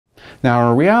Now,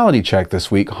 in a reality check this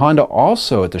week, Honda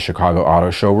also at the Chicago Auto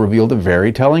Show revealed a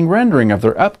very telling rendering of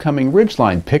their upcoming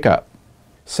Ridgeline pickup.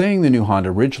 Saying the new Honda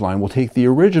Ridgeline will take the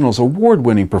original's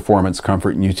award-winning performance,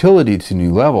 comfort, and utility to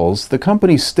new levels, the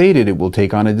company stated it will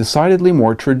take on a decidedly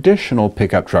more traditional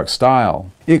pickup truck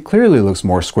style. It clearly looks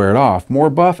more squared off, more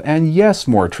buff, and yes,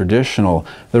 more traditional.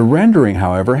 The rendering,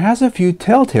 however, has a few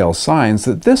telltale signs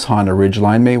that this Honda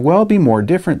Ridgeline may well be more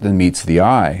different than meets the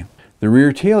eye. The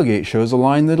rear tailgate shows a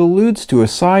line that alludes to a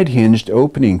side-hinged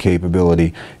opening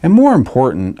capability, and more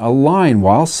important, a line,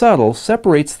 while subtle,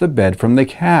 separates the bed from the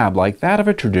cab like that of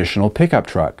a traditional pickup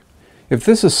truck. If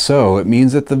this is so, it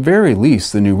means at the very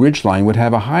least the new Ridgeline would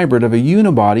have a hybrid of a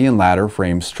unibody and ladder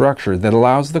frame structure that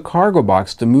allows the cargo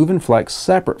box to move and flex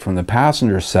separate from the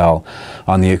passenger cell.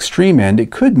 On the extreme end,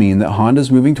 it could mean that Honda's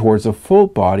moving towards a full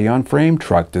body-on-frame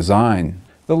truck design.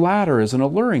 The latter is an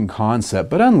alluring concept,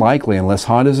 but unlikely unless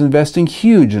Honda is investing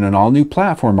huge in an all-new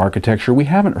platform architecture we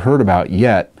haven't heard about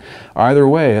yet. Either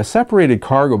way, a separated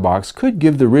cargo box could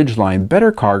give the Ridgeline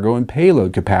better cargo and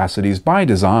payload capacities by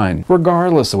design.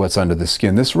 Regardless of what's under the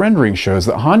skin, this rendering shows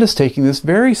that Honda's taking this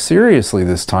very seriously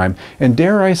this time, and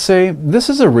dare I say, this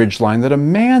is a Ridgeline that a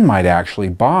man might actually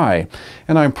buy.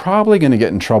 And I'm probably going to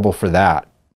get in trouble for that.